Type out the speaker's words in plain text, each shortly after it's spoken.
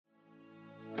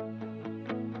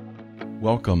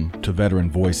Welcome to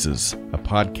Veteran Voices, a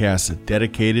podcast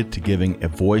dedicated to giving a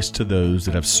voice to those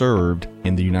that have served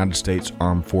in the United States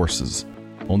Armed Forces.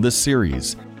 On this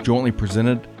series, jointly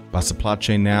presented by Supply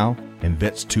Chain Now and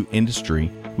Vets 2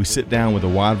 Industry, we sit down with a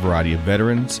wide variety of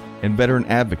veterans and veteran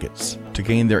advocates to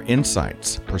gain their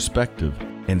insights, perspective,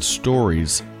 and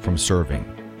stories from serving.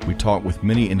 We talk with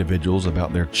many individuals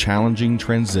about their challenging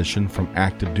transition from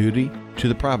active duty to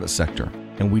the private sector,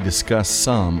 and we discuss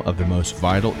some of the most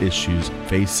vital issues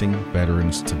facing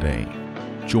veterans today.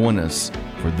 Join us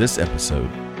for this episode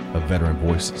of Veteran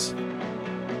Voices.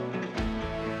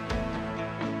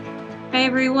 Hey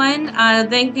everyone,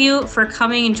 thank you for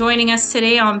coming and joining us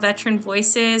today on Veteran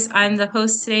Voices. I'm the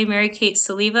host today, Mary Kate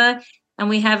Saliva, and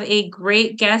we have a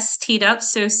great guest teed up,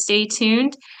 so stay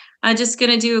tuned. I'm just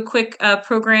going to do a quick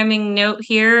programming note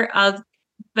here.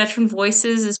 Veteran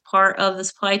Voices is part of the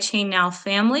Supply Chain Now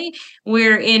family.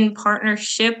 We're in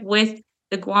partnership with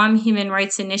the Guam Human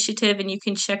Rights Initiative, and you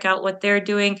can check out what they're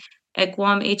doing at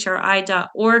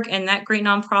guamhri.org and that great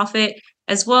nonprofit,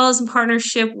 as well as in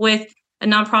partnership with a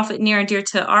nonprofit near and dear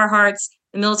to our hearts,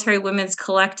 the Military Women's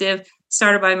Collective,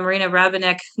 started by Marina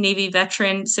Rabanek, Navy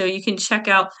veteran. So you can check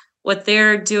out what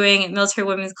they're doing at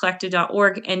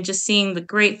militarywomenscollective.org and just seeing the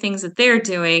great things that they're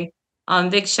doing.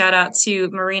 Big shout out to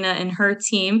Marina and her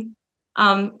team.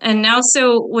 And now,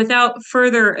 so without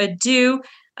further ado,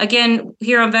 again,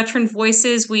 here on Veteran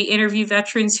Voices, we interview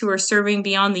veterans who are serving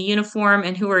beyond the uniform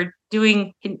and who are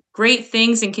doing great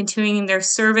things and continuing their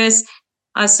service.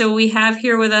 So we have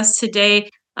here with us today,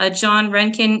 John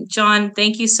Renken. John,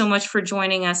 thank you so much for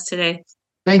joining us today.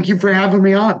 Thank you for having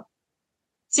me on.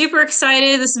 Super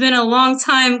excited. This has been a long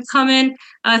time coming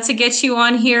to get you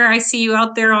on here. I see you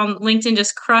out there on LinkedIn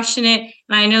just crushing it.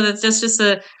 And I know that that's just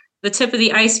the tip of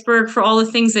the iceberg for all the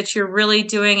things that you're really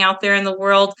doing out there in the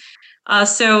world.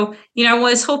 So, I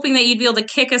was hoping that you'd be able to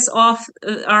kick us off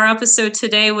our episode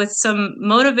today with some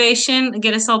motivation and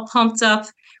get us all pumped up.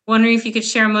 Wondering if you could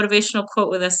share a motivational quote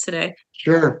with us today.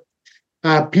 Sure.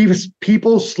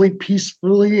 People sleep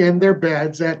peacefully in their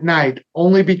beds at night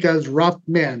only because rough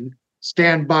men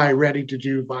stand by ready to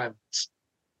do violence.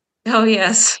 Oh,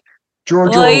 yes.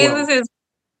 George Orwell.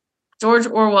 George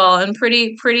Orwell, and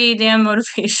pretty damn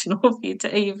motivational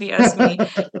if you ask me.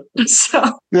 So,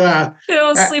 yeah.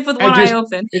 Sleep with one eye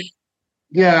open.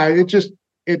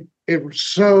 It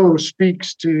so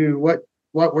speaks to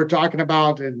what we're talking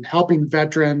about and helping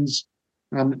veterans.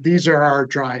 These are our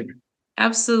tribe.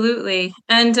 Absolutely.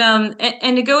 And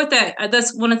to go with that,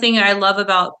 that's one thing I love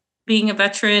about being a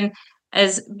veteran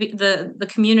as the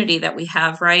community that we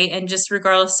have, right? And just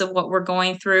regardless of what we're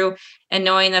going through and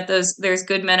knowing that there's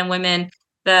good men and women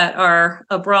that are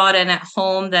abroad and at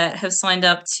home that have signed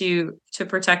up to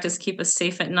protect us, keep us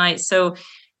safe at night. So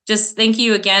just thank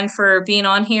you again for being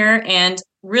on here, and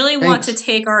really want to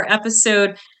take our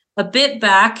episode a bit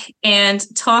back and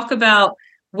talk about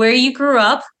where you grew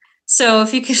up. So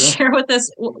if you could share with us,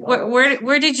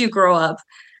 where did you grow up?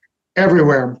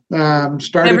 Everywhere.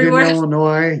 Started in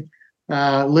Illinois.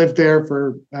 Lived there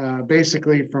for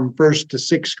basically from 1st to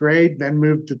 6th grade, then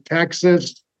moved to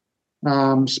Texas,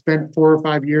 spent 4 or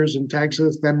 5 years in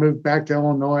Texas, then moved back to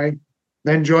Illinois,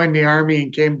 then joined the Army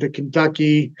and came to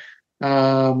Kentucky,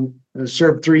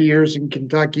 served 3 years in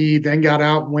Kentucky, then got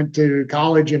out and went to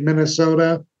college in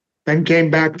Minnesota, then came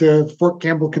back to Fort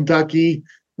Campbell, Kentucky,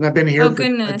 and I've been here for,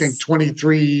 I think,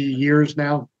 23 years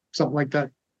now, something like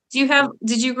that.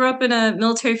 Did you grow up in a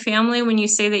military family when you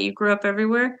say that you grew up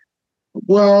everywhere?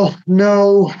 Well,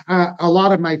 no, a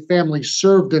lot of my family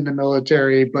served in the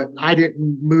military, but I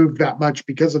didn't move that much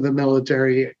because of the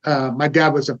military. My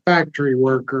dad was a factory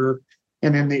worker,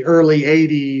 and in the early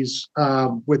 80s,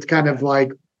 with kind of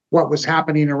like what was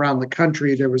happening around the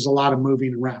country, there was a lot of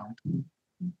moving around.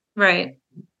 Right.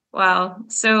 Wow.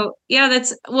 So yeah,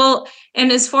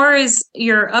 and as far as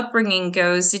your upbringing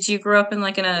goes, did you grow up in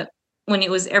when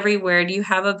it was everywhere? Do you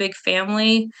have a big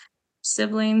family,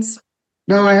 siblings?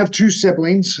 No, I have 2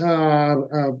 siblings,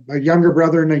 a younger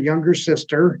brother and a younger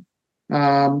sister,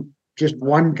 just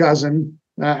one cousin.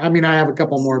 I have a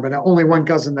couple more, but only one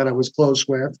cousin that I was close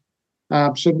with.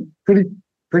 So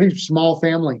pretty small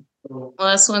family. Well,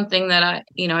 that's one thing that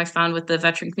I found with the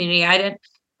veteran community. I didn't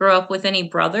grow up with any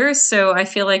brothers, so I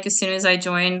feel like as soon as I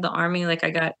joined the Army, I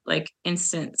got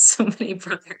instant so many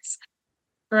brothers,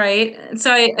 right? And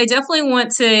so I definitely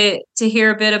want to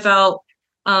hear a bit about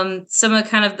some of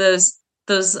kind of those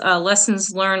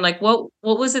lessons learned. What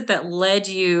was it that led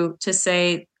you to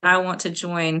say, I want to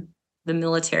join the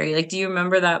military? Do you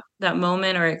remember that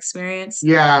moment or experience?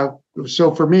 Yeah.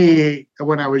 So for me,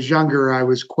 when I was younger, I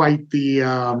was quite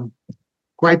the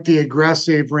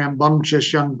aggressive,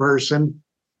 rambunctious young person.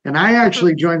 And I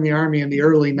actually joined the Army in the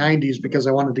early 90s because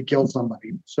I wanted to kill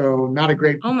somebody. So not a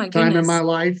great time in my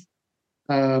life.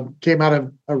 Came out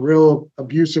of a real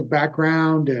abusive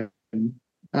background, and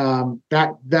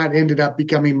that ended up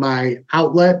becoming my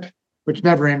outlet, which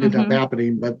never ended up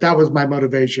happening. But that was my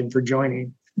motivation for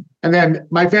joining. And then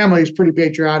my family is pretty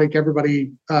patriotic.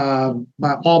 Everybody, all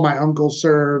my uncles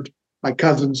served, my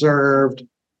cousin served,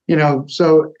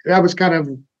 so that was kind of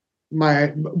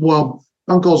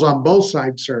uncles on both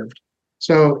sides served.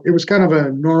 So it was kind of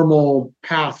a normal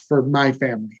path for my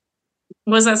family.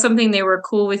 Was that something they were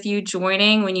cool with you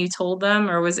joining when you told them,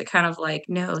 or was it kind of like,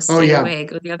 no, stay away,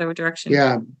 go the other direction?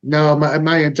 Yeah, no,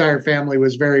 my entire family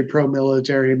was very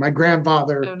pro-military. My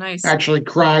grandfather actually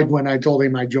cried when I told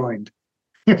him I joined.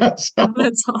 That's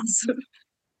awesome.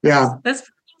 Yeah, that's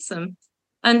awesome.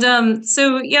 And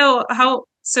how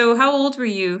old were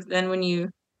you then when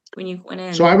you went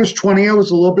in? So I was 20. I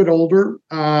was a little bit older.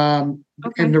 And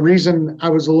the reason I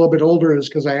was a little bit older is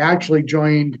because I actually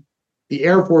joined the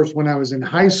Air Force when I was in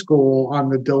high school on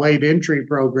the delayed entry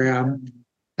program.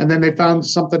 And then they found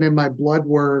something in my blood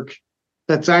work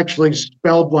that's actually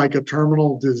spelled like a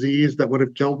terminal disease that would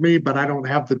have killed me, but I don't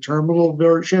have the terminal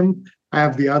version. I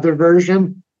have the other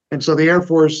version. And so the Air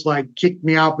Force kicked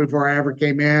me out before I ever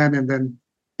came in. And then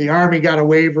the Army got a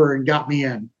waiver and got me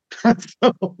in.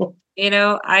 So.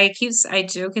 I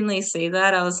jokingly say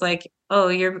that. I was like, oh,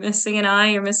 you're missing an eye,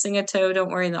 you're missing a toe. Don't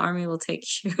worry, the Army will take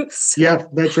you. So, yeah,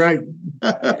 that's right.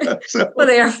 Well,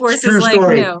 the Air Force is like,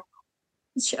 no.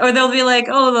 Or they'll be like,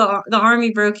 oh, the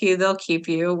Army broke you. They'll keep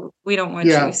you. We don't want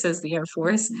you, says the Air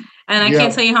Force. And I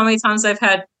can't tell you how many times I've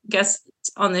had guests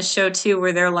on this show, too,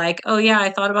 where they're like, oh, yeah,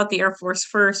 I thought about the Air Force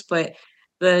first, but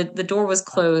the door was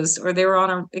closed, or they were on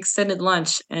an extended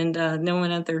lunch and no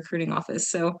one at the recruiting office.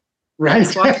 So I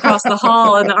just walked across the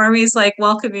hall and the Army's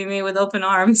welcoming me with open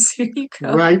arms. Here you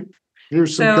go. Right.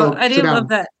 Here's some so I do love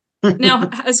that. Now,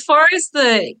 as far as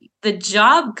the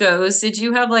job goes, did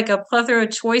you have a plethora of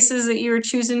choices that you were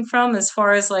choosing from as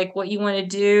far as what you want to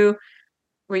do?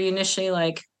 Were you initially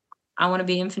I want to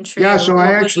be infantry? Yeah, so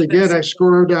I actually did. I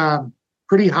scored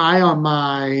pretty high on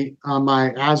my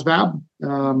ASVAB.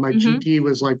 My GT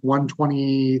was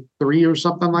 123 or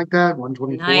something like that,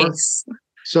 124. Nice.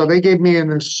 So they gave me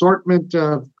an assortment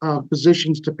of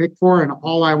positions to pick for, and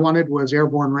all I wanted was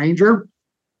Airborne Ranger.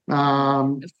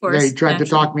 Of course, they tried to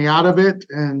talk me out of it,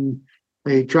 and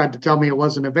they tried to tell me it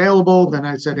wasn't available. Then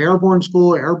I said Airborne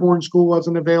School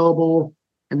wasn't available.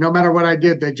 And no matter what I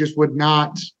did, they just would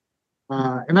not.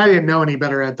 And I didn't know any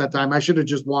better at that time. I should have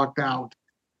just walked out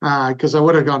because I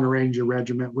would have gone to Ranger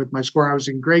Regiment with my score. I was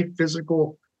in great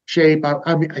physical shape.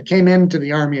 I came into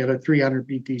the Army at a 300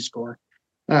 PT score.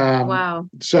 Wow.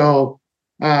 So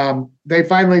they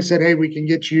finally said, hey, we can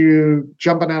get you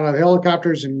jumping out of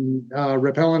helicopters and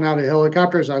rappelling out of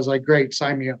helicopters. I was like, great,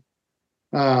 sign me up.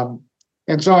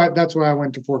 And so that's why I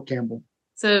went to Fort Campbell.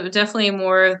 So definitely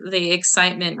more the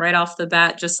excitement right off the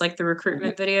bat, just like the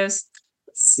recruitment videos.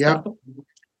 So,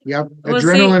 Yep.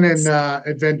 Adrenaline and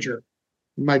adventure,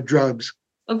 my drugs.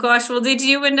 Oh gosh. Well, did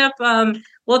you end up,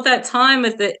 at that time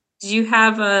did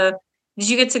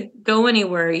you get to go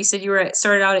anywhere? You said you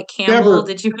started out at Campbell. Never.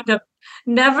 Did you end up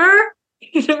never?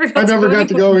 I never got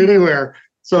to go anywhere.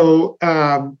 So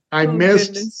I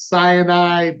missed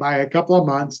Sinai by a couple of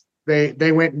months.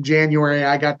 They went in January.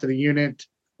 I got to the unit,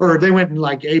 or they went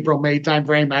in April, May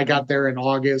timeframe. I got there in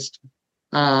August.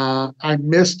 I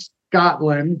missed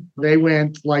Scotland. They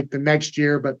went the next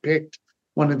year, but picked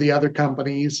one of the other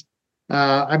companies.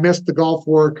 I missed the Gulf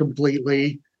War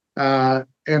completely.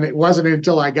 And it wasn't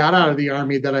until I got out of the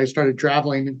Army that I started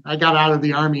traveling. I got out of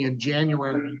the Army in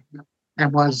January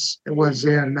and was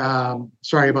in,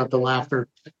 sorry about the laughter,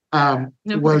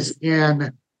 was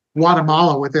in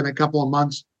Guatemala within a couple of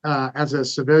months as a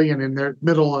civilian in the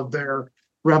middle of their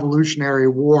Revolutionary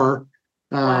War.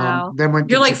 Wow. Then went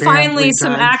to You're Japan finally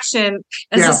some action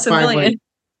as a civilian.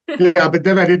 Yeah, but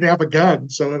then I didn't have a gun,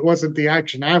 so it wasn't the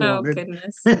action I wanted. Oh,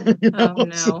 goodness. Oh,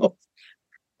 no. So,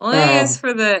 well, it is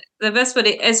for the best, but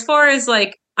as far as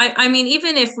I mean,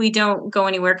 even if we don't go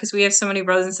anywhere, because we have so many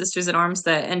brothers and sisters in arms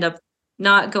that end up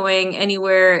not going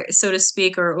anywhere, so to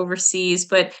speak, or overseas,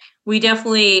 but we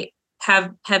definitely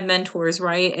have mentors,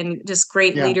 right? And just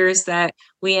great leaders that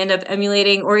we end up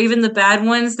emulating, or even the bad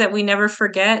ones that we never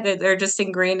forget, that they're just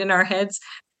ingrained in our heads.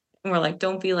 And we're like,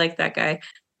 don't be like that guy.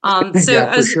 This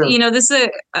is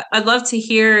I'd love to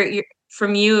hear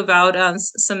from you about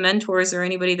some mentors or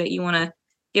anybody that you want to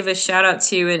give a shout out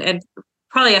to, and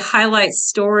probably a highlight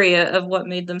story of what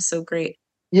made them so great.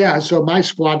 Yeah, so my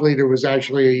squad leader was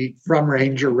actually from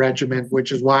Ranger Regiment,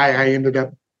 which is why I ended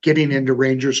up getting into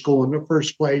Ranger School in the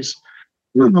first place.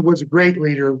 was a great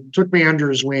leader, took me under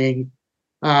his wing,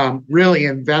 really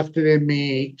invested in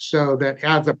me so that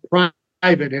as a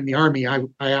private in the Army, I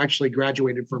actually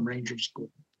graduated from Ranger School.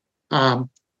 And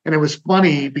it was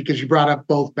funny because you brought up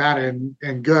both bad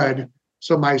and good.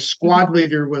 So my squad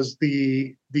leader was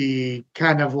the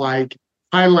kind of like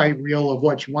highlight reel of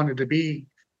what you wanted to be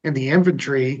in the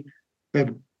infantry. But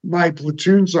my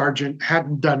platoon sergeant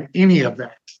hadn't done any of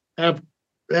that.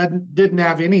 Didn't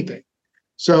have anything.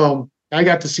 So I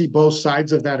got to see both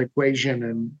sides of that equation,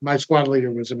 and my squad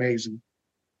leader was amazing.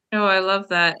 Oh, I love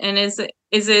that. And is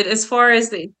it as far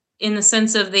as in the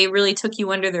sense of they really took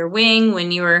you under their wing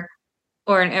when you were,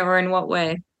 or in what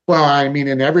way? Well, I mean,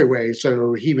 in every way.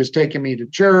 So he was taking me to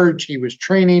church. He was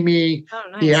training me. Oh,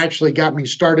 nice. He actually got me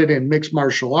started in mixed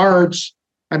martial arts.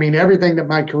 I mean, everything that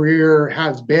my career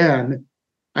has been,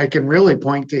 I can really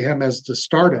point to him as the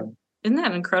start of. Isn't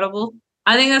that incredible?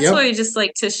 I think that's what we just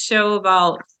like to show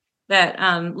about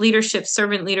that leadership,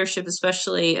 servant leadership,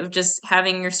 especially of just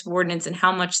having your subordinates and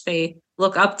how much they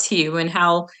look up to you and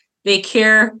how they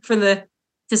care to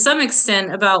some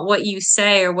extent about what you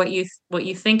say or what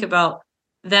you think about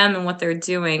them and what they're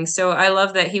doing. So I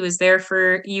love that he was there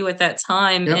for you at that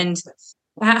time. Yep. And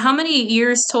how many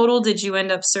years total did you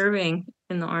end up serving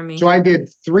in the Army? So I did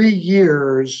 3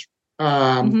 years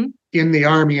in the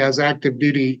Army as active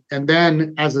duty. And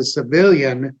then as a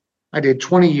civilian, I did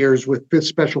 20 years with 5th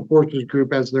Special Forces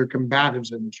Group as their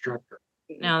combatives instructor.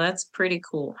 Now that's pretty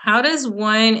cool. How does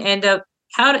one end up,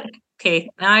 okay,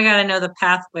 now I got to know the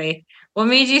pathway. What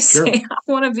made you say, I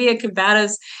want to be a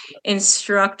combatives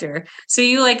instructor? So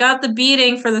you like got the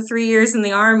beating for the 3 years in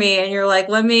the Army and you're like,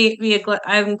 let me be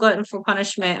I'm glutton for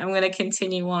punishment. I'm going to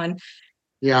continue on.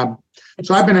 Yeah.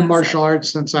 So I've been in martial arts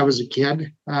since I was a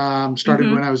kid.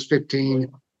 Started when I was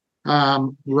 15.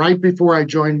 Right before I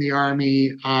joined the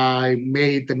Army, I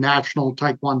made the national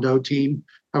Taekwondo team.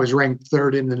 I was ranked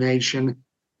 3rd in the nation,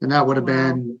 and that would have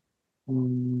been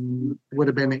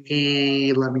let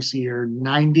me see here,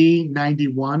 90,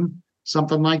 91,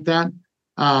 something like that.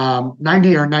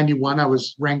 90 or 91, I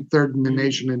was ranked 3rd in the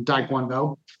nation in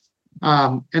Taekwondo.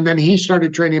 And then he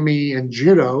started training me in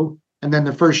judo. And then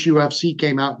the first UFC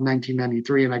came out in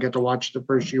 1993, and I got to watch the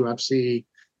first UFC.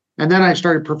 And then I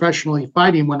started professionally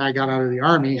fighting when I got out of the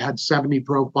Army, had 70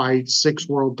 pro fights, 6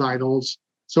 world titles.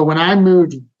 So when I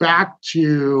moved back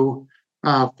to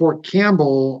Fort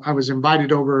Campbell, I was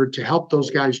invited over to help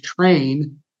those guys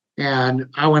train. And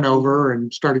I went over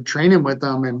and started training with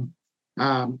them.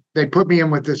 And they put me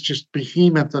in with this just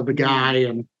behemoth of a guy.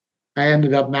 And I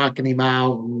ended up knocking him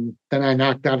out. And then I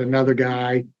knocked out another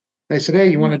guy. They said,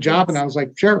 "Hey, you want a job?" And I was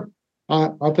like, "Sure,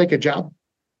 I'll take a job."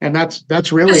 And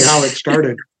that's really how it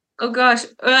started. Oh gosh,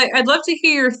 I'd love to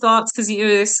hear your thoughts because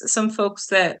there's some folks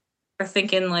that are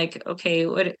thinking like, okay,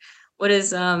 what is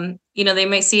they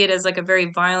might see it as like a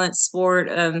very violent sport,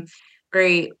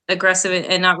 very aggressive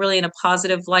and not really in a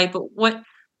positive light. But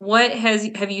what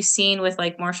have you seen with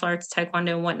like martial arts,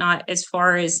 taekwondo, and whatnot as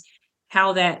far as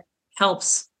how that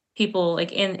helps people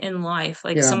like in life,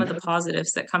 like some of the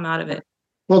positives that come out of it?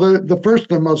 Well, the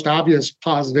first and most obvious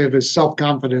positive is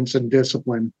self-confidence and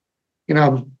discipline.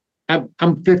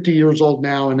 I'm 50 years old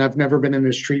now, and I've never been in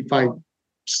a street fight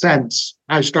since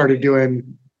I started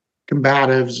doing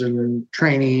combatives and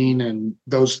training and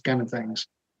those kind of things.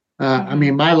 I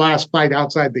mean, my last fight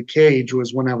outside the cage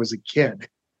was when I was a kid.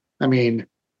 I mean,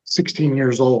 16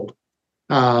 years old.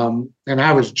 And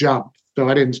I was jumped, so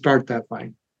I didn't start that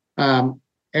fight.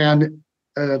 And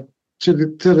to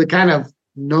the kind of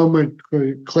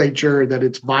nomenclature that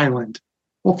it's violent.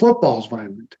 Well, football's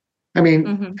violent. I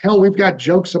mean, hell, we've got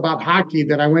jokes about hockey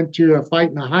that I went to a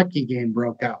fight in a hockey game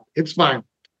broke out. It's violent,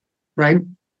 right?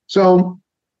 So,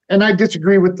 and I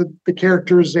disagree with the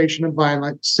characterization of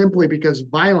violence simply because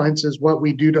violence is what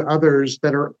we do to others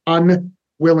that are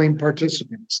unwilling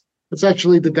participants. It's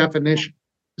actually the definition,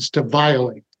 is to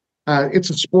violate. It's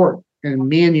a sport. And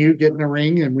me and you get in a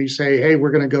ring and we say, hey,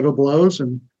 we're going to go to blows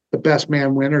and the best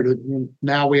man win, or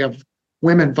now we have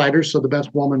women fighters, so the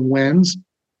best woman wins.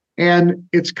 And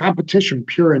it's competition,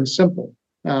 pure and simple.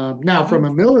 Now, from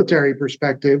a military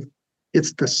perspective,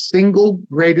 it's the single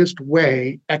greatest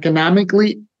way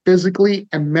economically, physically,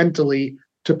 and mentally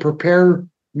to prepare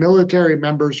military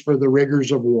members for the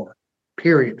rigors of war,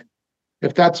 period.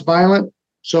 If that's violent,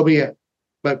 so be it.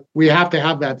 But we have to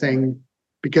have that thing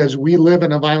because we live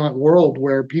in a violent world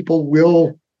where people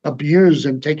will abuse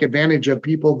and take advantage of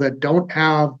people that don't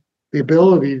have the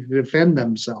ability to defend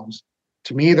themselves.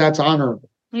 To me, that's honorable.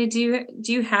 Do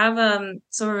you have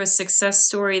sort of a success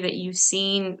story that you've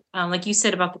seen, like you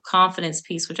said about the confidence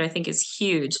piece, which I think is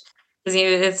huge, because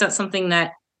it's not something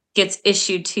that gets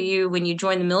issued to you when you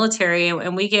join the military.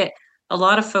 And we get a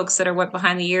lot of folks that are wet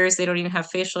behind the ears. They don't even have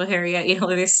facial hair yet.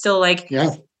 They're still like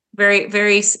very,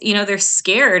 very, they're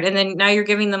scared. And then now you're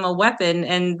giving them a weapon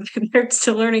and they're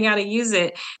still learning how to use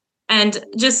it. And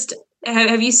just,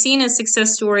 have you seen a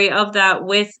success story of that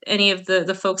with any of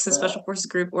the folks in Special Forces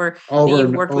Group or that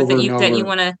you've worked with that you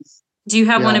want to, do you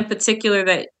have one in particular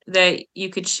that you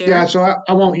could share? Yeah, so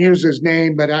I won't use his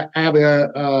name, but I have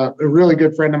a really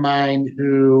good friend of mine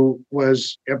who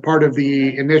was a part of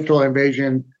the initial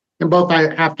invasion in both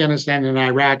Afghanistan and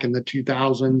Iraq in the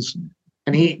 2000s.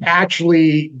 And he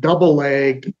actually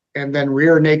double-legged and then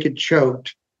rear naked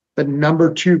choked the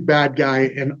number 2 bad guy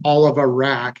in all of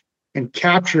Iraq and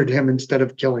captured him instead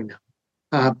of killing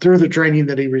him through the training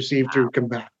that he received through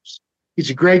combatives. He's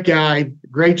a great guy,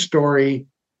 great story.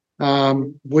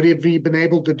 Would he have been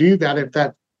able to do that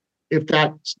if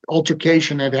that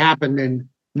altercation had happened in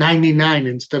 99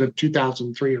 instead of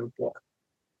 2003 or 4?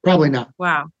 Probably not.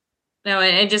 Wow. No,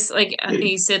 and just like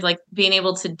you said, like being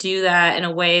able to do that in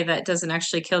a way that doesn't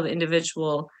actually kill the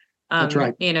individual. That's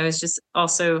right. Is just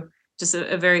also just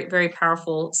a very, very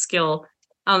powerful skill.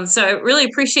 So I really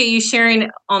appreciate you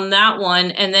sharing on that one.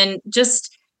 And then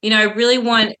just, I really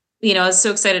want, I was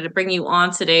so excited to bring you on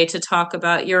today to talk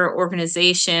about your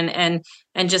organization and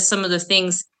just some of the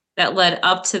things that led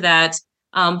up to that.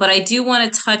 But I do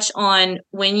want to touch on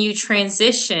when you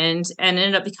transitioned and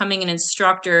ended up becoming an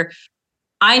instructor.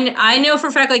 I know for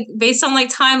a fact, like based on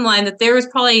like timeline, that there was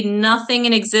probably nothing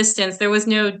in existence. There was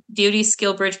no duty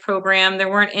skill bridge program. There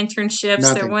weren't internships.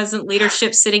 Nothing. There wasn't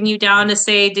leadership sitting you down to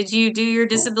say, did you do your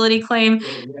disability claim?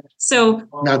 So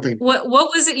nothing. What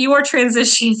was it your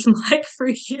transition like for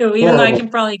you? Even though I can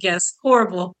probably guess.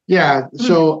 Horrible. Yeah.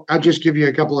 So I'll just give you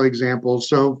a couple of examples.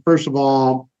 So first of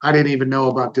all, I didn't even know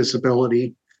about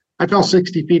disability. I fell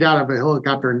 60 feet out of a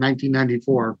helicopter in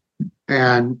 1994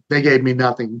 and they gave me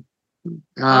nothing.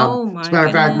 As a matter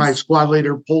of fact, my squad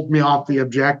leader pulled me off the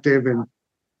objective and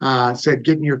said,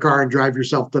 get in your car and drive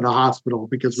yourself to the hospital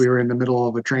because we were in the middle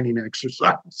of a training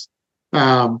exercise.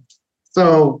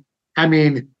 So, I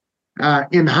mean,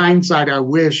 in hindsight, I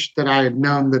wish that I had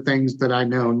known the things that I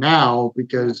know now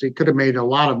because it could have made a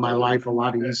lot of my life a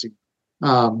lot easier.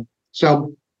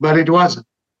 But it wasn't.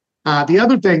 The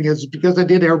other thing is because I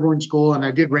did airborne school and I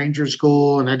did ranger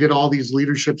school and I did all these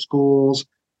leadership schools,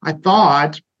 I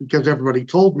thought, because everybody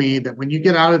told me that when you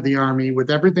get out of the Army with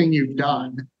everything you've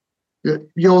done,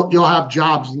 you'll have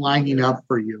jobs lining up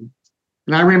for you.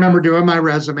 And I remember doing my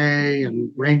resume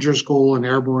and ranger school and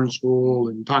airborne school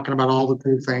and talking about all the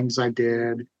cool things I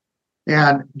did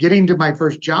and getting to my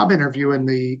first job interview and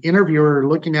the interviewer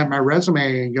looking at my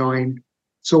resume and going,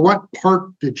 so what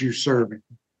part did you serve in?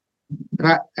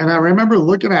 And I remember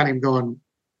looking at him going,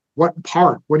 what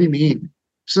part? What do you mean?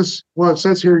 Says, well, it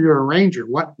says here you're a ranger.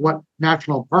 What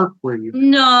national park were you?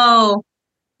 No.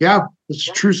 Yeah, it's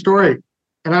a true story.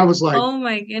 And I was like, oh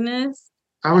my goodness.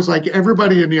 I was like,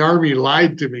 everybody in the Army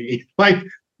lied to me. Like,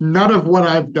 none of what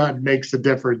I've done makes a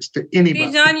difference to anybody.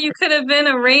 Hey, John, you could have been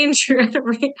a ranger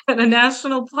at a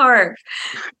national park.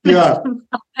 Yeah.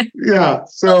 Yeah.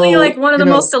 So only like one of the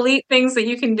most elite things that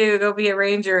you can do, go be a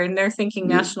ranger, and they're thinking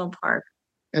national park.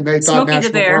 And they thought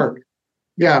Smokey national park.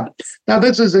 Yeah. Now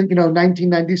this is in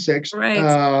 1996.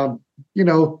 Right.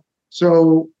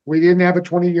 So we didn't have a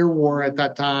 20-year war at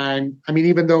that time. I mean,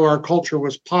 even though our culture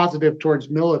was positive towards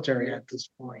military at this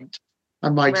point,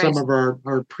 unlike some of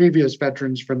our previous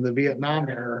veterans from the Vietnam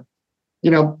era,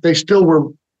 they still were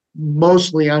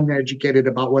mostly uneducated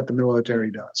about what the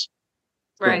military does.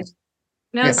 Right.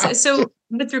 So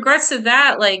with regards to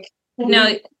that, like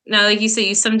now, like you say,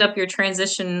 you summed up your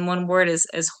transition in one word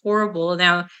as horrible.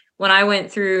 Now, when I went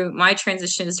through my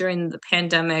transitions during the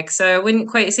pandemic, so I wouldn't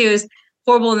quite say it was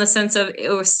horrible in the sense of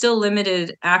it was still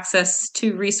limited access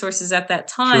to resources at that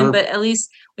time, but at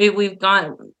least we've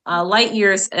gone light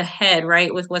years ahead,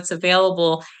 right, with what's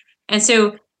available. And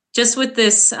so just with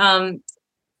this,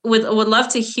 would love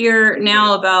to hear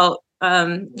now about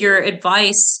your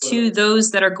advice to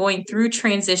those that are going through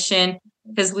transition,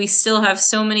 because we still have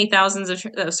so many thousands of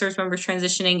service members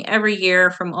transitioning every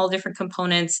year from all different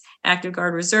components, active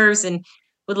guard, reserves, and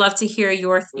would love to hear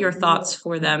your thoughts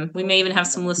for them. We may even have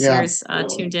some listeners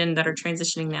tuned in that are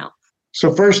transitioning now.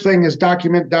 So first thing is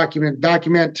document.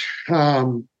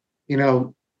 The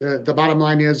bottom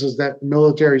line is that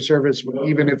military service,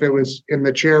 even if it was in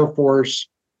the chair force,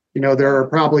 there are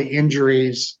probably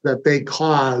injuries that they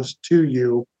cause to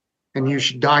you, and you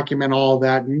should document all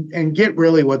that and get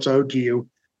really what's owed to you,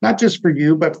 not just for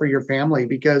you, but for your family,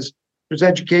 because there's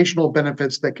educational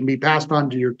benefits that can be passed on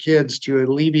to your kids to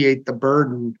alleviate the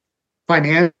burden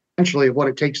financially essentially what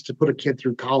it takes to put a kid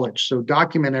through college. So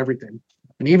document everything.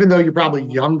 And even though you're probably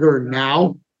younger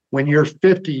now, when you're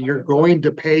 50, you're going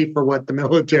to pay for what the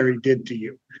military did to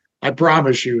you. I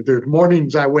promise you, there's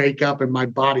mornings I wake up and my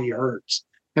body hurts.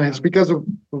 And it's because of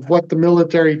what the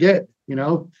military did,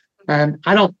 And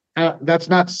I don't, that's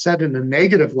not said in a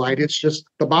negative light. It's just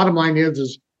the bottom line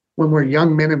is when we're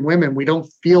young men and women, we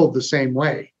don't feel the same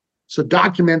way. So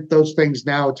document those things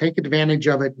now, take advantage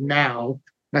of it now.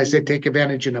 And I say take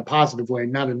advantage in a positive way,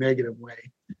 not a negative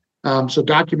way. So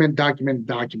document.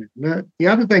 The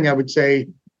other thing I would say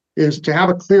is to have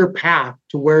a clear path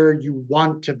to where you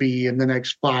want to be in the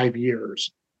next 5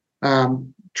 years.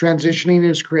 Transitioning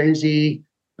is crazy.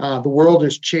 The world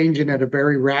is changing at a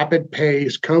very rapid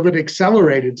pace. COVID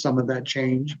accelerated some of that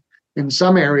change in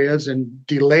some areas and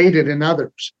delayed it in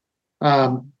others.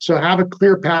 So have a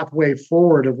clear pathway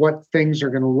forward of what things are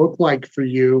going to look like for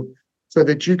you so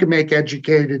that you can make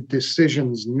educated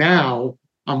decisions now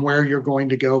on where you're going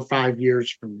to go 5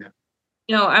 years from now.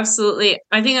 No, absolutely.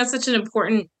 I think that's such an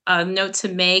important note to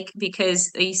make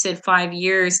because you said 5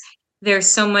 years. There's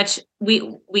so much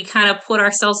we kind of put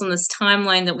ourselves on this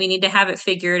timeline that we need to have it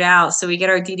figured out. So we get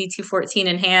our DD 214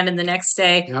 in hand, and the next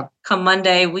day, come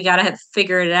Monday, we got to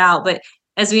figure it out. But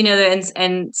as we know that,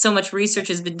 and so much research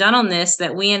has been done on this,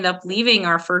 that we end up leaving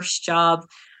our first job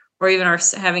or even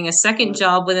having a second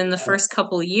job within the first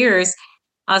couple of years.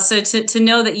 So to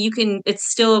know that it's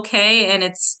still okay and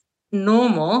it's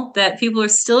normal that people are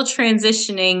still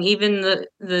transitioning even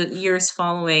the years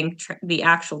following the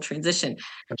actual transition.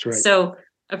 That's right. So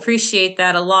appreciate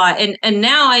that a lot. And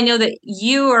now I know that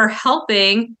you are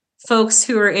helping folks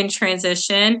who are in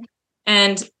transition,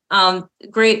 and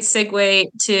great segue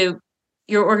to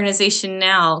your organization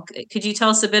now. Could you tell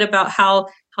us a bit about how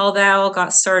that all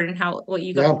got started and what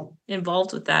you got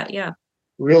involved with that? Yeah.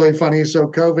 Really funny. So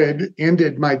COVID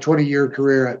ended my 20-year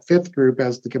career at Fifth Group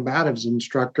as the combatives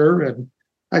instructor. And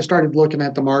I started looking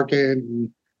at the market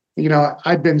and,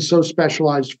 I'd been so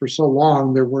specialized for so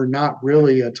long, there were not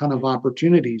really a ton of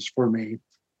opportunities for me.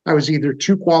 I was either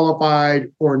too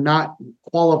qualified or not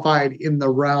qualified in the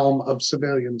realm of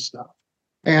civilian stuff.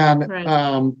 And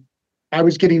I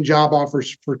was getting job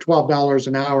offers for $12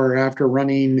 an hour after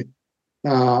running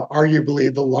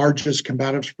arguably the largest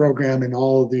combatives program in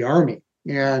all of the Army.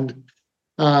 And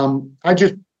I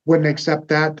just wouldn't accept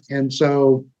that. And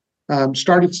so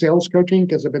started sales coaching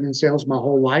because I've been in sales my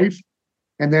whole life.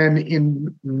 And then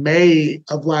in May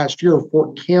of last year,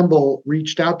 Fort Campbell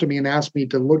reached out to me and asked me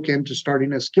to look into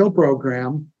starting a skill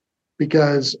program,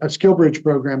 because a skill bridge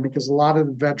program, because a lot of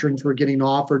the veterans were getting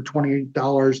offered $28,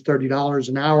 $30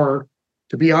 an hour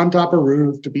to be on top of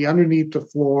roof, to be underneath the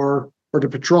floor, or to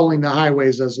patrolling the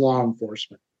highways as law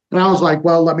enforcement. And I was like,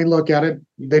 well, let me look at it.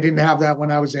 They didn't have that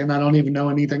when I was in. I don't even know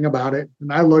anything about it.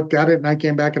 And I looked at it and I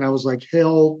came back and I was like,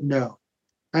 hell no.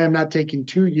 I am not taking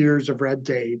 2 years of red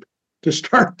tape to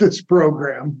start this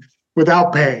program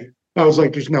without pay. I was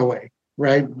like, there's no way,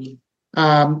 right?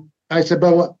 I said,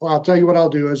 well, I'll tell you what I'll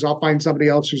do is I'll find somebody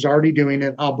else who's already doing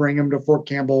it. I'll bring them to Fort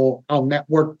Campbell. I'll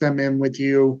network them in with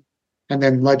you and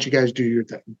then let you guys do your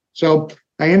thing. So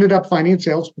I ended up finding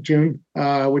Sales Platoon,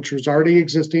 which was already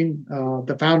existing.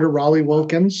 The founder, Raleigh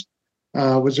Wilkins,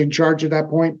 was in charge at that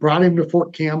point, brought him to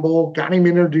Fort Campbell, got him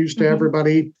introduced to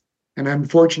everybody. And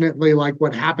unfortunately, like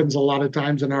what happens a lot of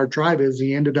times in our tribe is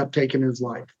he ended up taking his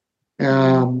life.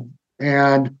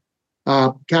 And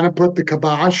kind of put the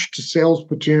kibosh to Sales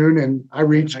Platoon. And I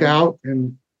reached out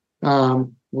and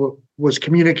was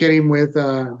communicating with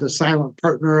the silent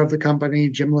partner of the company,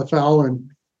 Jim LaFell,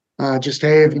 and just,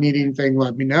 hey, if you need anything,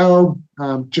 let me know.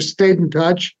 Just stayed in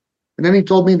touch. And then he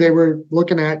told me they were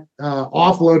looking at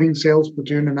offloading Sales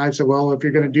Platoon. And I said, well, if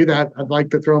you're going to do that, I'd like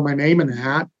to throw my name in the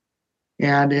hat.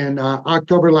 And in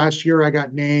October last year, I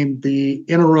got named the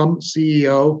interim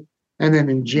CEO. And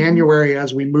then in January,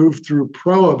 as we moved through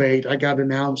Proovate, I got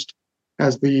announced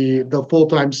as the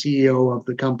full-time CEO of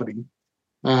the company.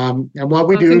 And what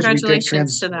we do is we take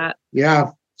congratulations to that.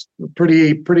 Yeah,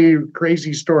 pretty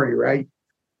crazy story, right?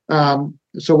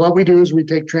 So what we do is we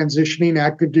take transitioning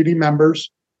active duty members,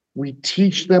 we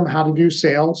teach them how to do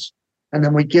sales, and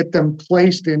then we get them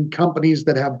placed in companies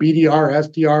that have BDR,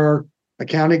 SDR,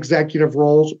 account executive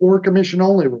roles, or commission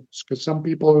only roles, because some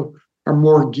people are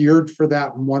more geared for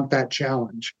that and want that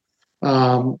challenge.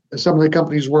 Some of the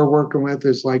companies we're working with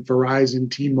is like Verizon,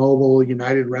 T-Mobile,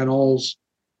 United Rentals,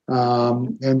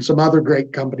 and some other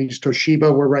great companies.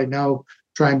 Toshiba, we're right now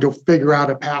trying to figure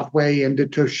out a pathway into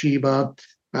Toshiba.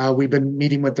 We've been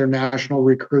meeting with their national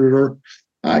recruiter,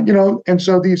 and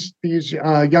so these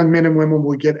young men and women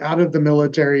will get out of the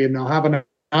military and they'll have an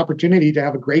opportunity to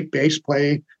have a great base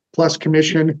play plus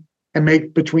commission and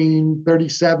make between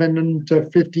 $37 to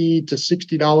 $50 to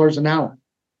 $60 an hour.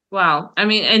 Wow. I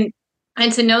mean,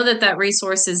 and to know that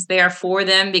resource is there for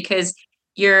them, because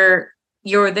you're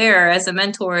there as a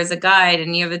mentor, as a guide,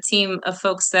 and you have a team of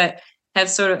folks that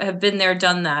have been there,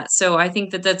 done that. So I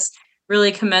think that that's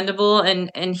really commendable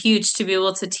and huge to be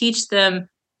able to teach them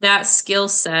that skill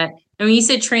set. And when you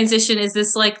said transition, is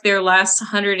this like their last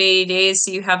 180 days?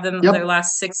 So you have them their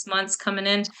last 6 months coming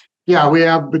in? Yeah, we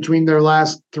have between their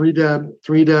last 3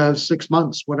 to 6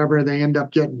 months, whatever they end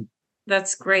up getting.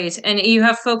 That's great. And you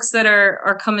have folks that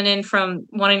are coming in from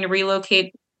wanting to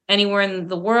relocate anywhere in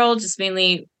the world, just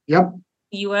mainly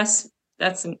US.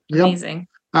 That's amazing.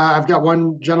 I've got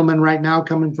one gentleman right now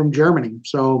coming from Germany.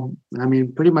 So, I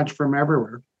mean, pretty much from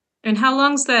everywhere. And how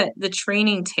long's the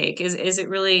training take? Is it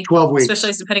really 12 weeks?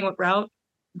 Especially depending what route?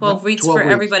 12 weeks for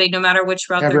everybody, no matter which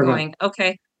route they're going.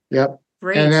 Okay. Yep.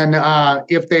 Great. And then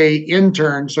if they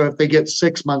intern, so if they get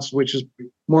 6 months, which is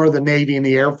more the Navy and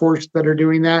the Air Force that are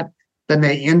doing that, then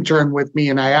they intern with me,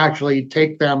 and I actually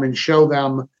take them and show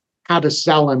them how to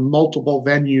sell in multiple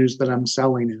venues that I'm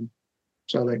selling in.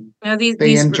 So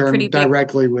they intern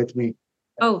directly with me.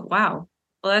 Oh, wow.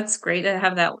 Well, that's great to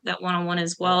have that one-on-one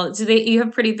as well. You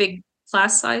have pretty big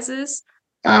class sizes?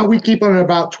 We keep them at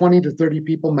about 20 to 30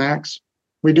 people max.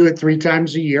 We do it 3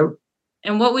 times a year.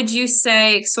 And what would you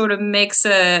say sort of makes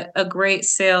a great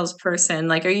salesperson?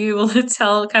 Like, are you able to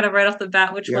tell kind of right off the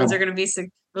bat which ones are going to be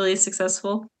really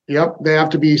successful? Yep. They have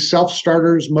to be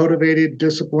self-starters, motivated,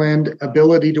 disciplined,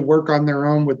 ability to work on their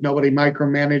own with nobody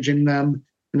micromanaging them.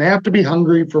 And they have to be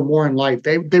hungry for more in life.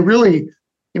 They really,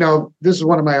 this is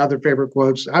one of my other favorite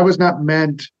quotes. I was not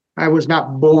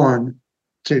born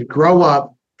to grow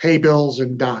up, pay bills,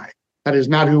 and die. That is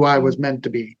not who I was meant to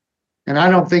be. And I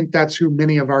don't think that's who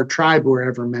many of our tribe were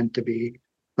ever meant to be.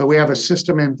 But we have a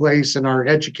system in place in our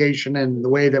education and the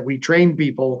way that we train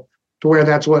people to where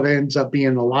that's what ends up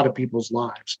being a lot of people's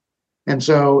lives. And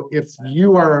so if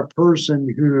you are a person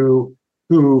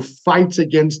who fights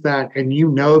against that, and you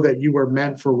know that you were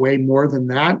meant for way more than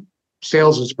that,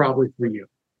 sales is probably for you.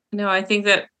 No, I think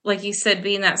that, like you said,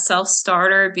 being that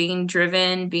self-starter, being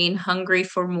driven, being hungry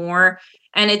for more.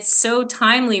 And it's so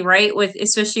timely, right?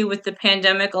 Especially with the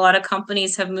pandemic, a lot of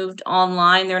companies have moved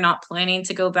online. They're not planning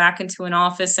to go back into an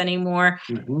office anymore.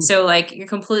 Mm-hmm. So like you're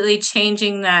completely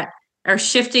changing that, or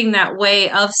shifting that way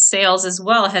of sales as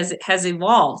well has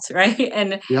evolved, right?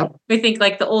 And we think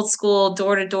like the old school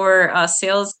door-to-door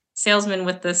salesman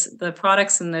with the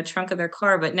products in the trunk of their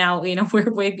car, but now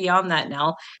we're way beyond that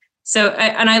now. So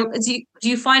do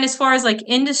you find, as far as like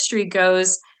industry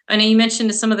goes, I know you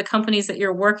mentioned some of the companies that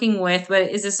you're working with, but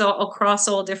is this all across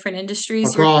all different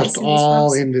industries? Across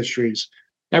all industries,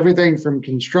 everything from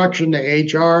construction to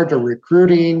HR to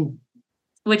recruiting.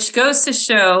 Which goes to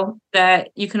show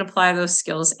that you can apply those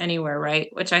skills anywhere, right?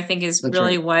 Which I think is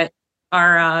really what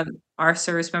our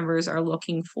service members are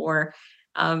looking for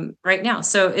right now.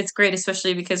 So it's great,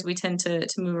 especially because we tend to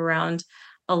move around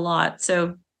a lot.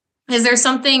 So is there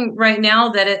something right now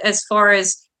that, as far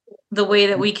as the way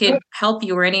that we could help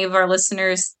you or any of our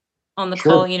listeners on the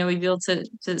call, we'd be able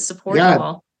to support you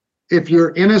all? If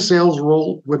you're in a sales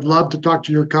role, would love to talk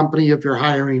to your company if you're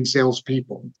hiring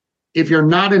salespeople. If you're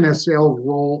not in a sales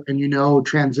role and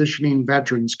transitioning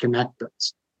veterans, connect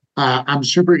us. I'm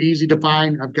super easy to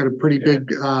find. I've got a pretty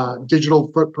big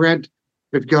digital footprint.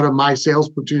 If you go to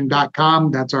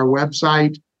mysalesplatoon.com, that's our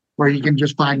website, where you can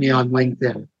just find me on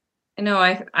LinkedIn. No,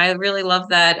 I really love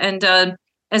that. And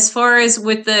as far as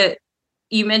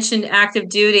you mentioned active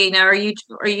duty. Now, are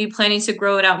you planning to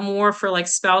grow it out more for like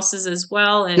spouses as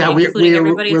well, and including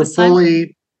everybody? We're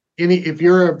fully. If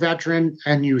you're a veteran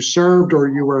and you served or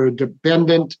you were a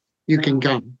dependent, you can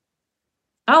come.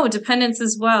 Oh, dependents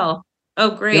as well.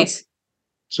 Oh, great. Yep.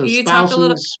 So you spouses, talk a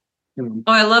little.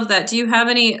 Oh, I love that. Do you have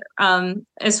any,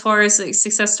 as far as like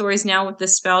success stories now with the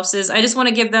spouses? I just want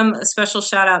to give them a special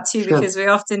shout out too, because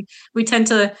we tend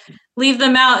to leave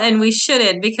them out, and we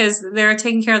shouldn't, because they're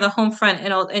taking care of the home front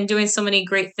and doing so many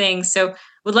great things. So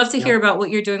would love to hear about what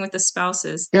you're doing with the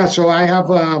spouses. Yeah. So I have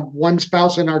one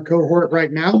spouse in our cohort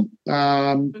right now,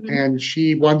 and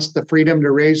she wants the freedom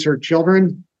to raise her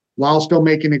children while still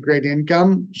making a great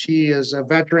income. She is a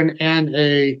veteran and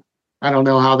I don't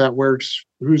know how that works,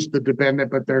 who's the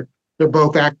dependent, but they're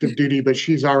both active duty, but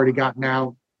she's already gotten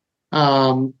out.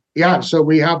 So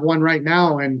we have one right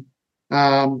now, and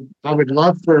I would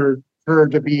love for her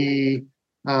to be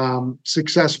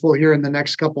successful here in the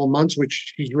next couple of months,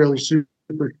 which she's really super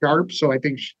sharp. So I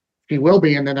think she will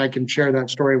be, and then I can share that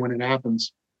story when it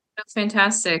happens. That's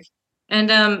fantastic.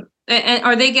 And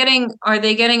are they getting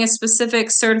a specific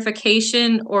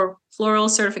certification or floral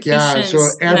certifications. Yeah, so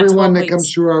everyone that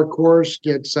comes through our course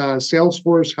gets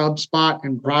Salesforce, HubSpot,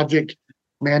 and project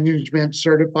management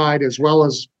certified, as well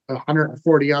as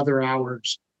 140 other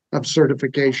hours of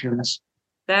certifications.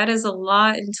 That is a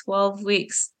lot in 12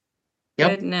 weeks.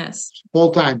 Yep. Goodness.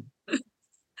 Full time.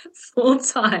 Full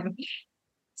time.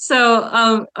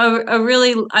 So I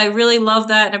really love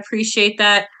that and appreciate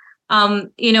that.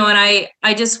 You know, and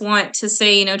I just want to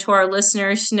say, you know, to our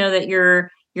listeners to know that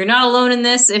you're not alone in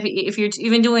this. If you're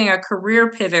even doing a career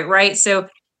pivot, right? So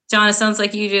John, it sounds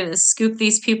like you didn't scoop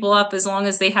these people up. As long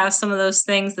as they have some of those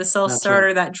things, the self-starter,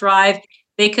 right, that drive,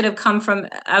 they could have come from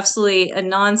absolutely a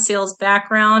non-sales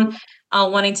background,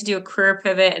 wanting to do a career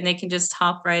pivot, and they can just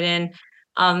hop right in.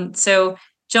 So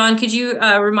John, could you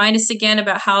remind us again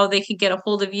about how they could get a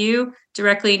hold of you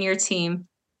directly in your team?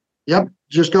 Yep.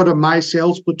 Just go to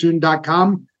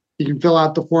mysalesplatoon.com. You can fill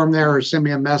out the form there or send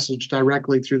me a message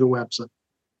directly through the website.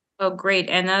 Oh, great.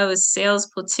 And that was Sales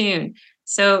Platoon.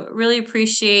 So really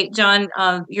appreciate, John,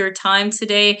 your time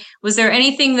today. Was there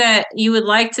anything that you would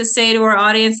like to say to our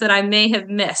audience that I may have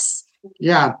missed?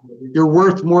 Yeah, you're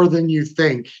worth more than you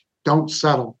think. Don't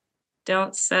settle.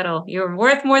 Don't settle. You're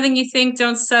worth more than you think.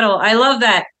 Don't settle. I love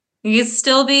that. You can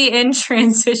still be in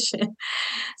transition.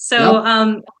 So,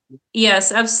 yep.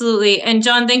 Yes, absolutely. And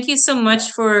John, thank you so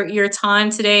much for your time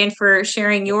today and for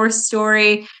sharing your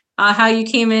story, how you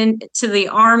came into the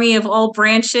Army of all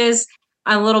branches.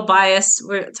 I'm a little biased.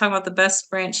 We're talking about the best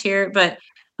branch here, but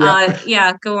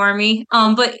yeah, go Army.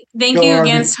 But thank you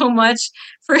again so much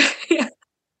for,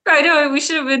 I know we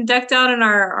should have been decked out in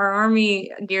our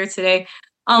Army gear today.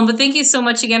 But thank you so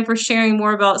much again for sharing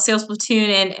more about Sales Platoon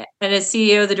and as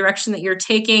CEO, the direction that you're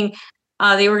taking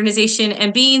the organization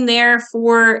and being there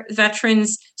for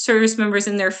veterans, service members,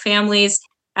 and their families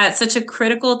at such a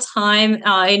critical time.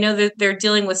 I know that they're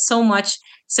dealing with so much,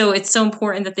 so it's so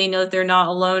important that they know that they're not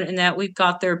alone and that we've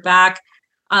got their back.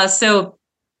 So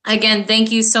again,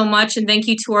 thank you so much, and thank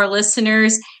you to our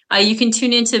listeners. You can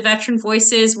tune into Veteran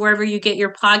Voices wherever you get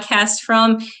your podcast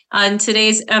from. And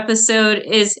today's episode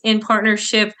is in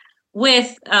partnership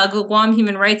with the Guam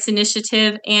Human Rights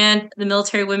Initiative and the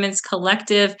Military Women's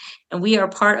Collective. And we are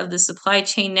part of the Supply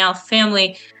Chain Now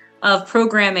family of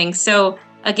programming. So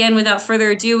again, without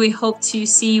further ado, we hope to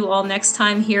see you all next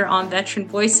time here on Veteran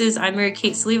Voices. I'm Mary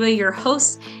Kate Saliva, your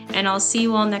host, and I'll see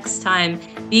you all next time.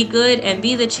 Be good and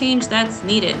be the change that's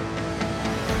needed.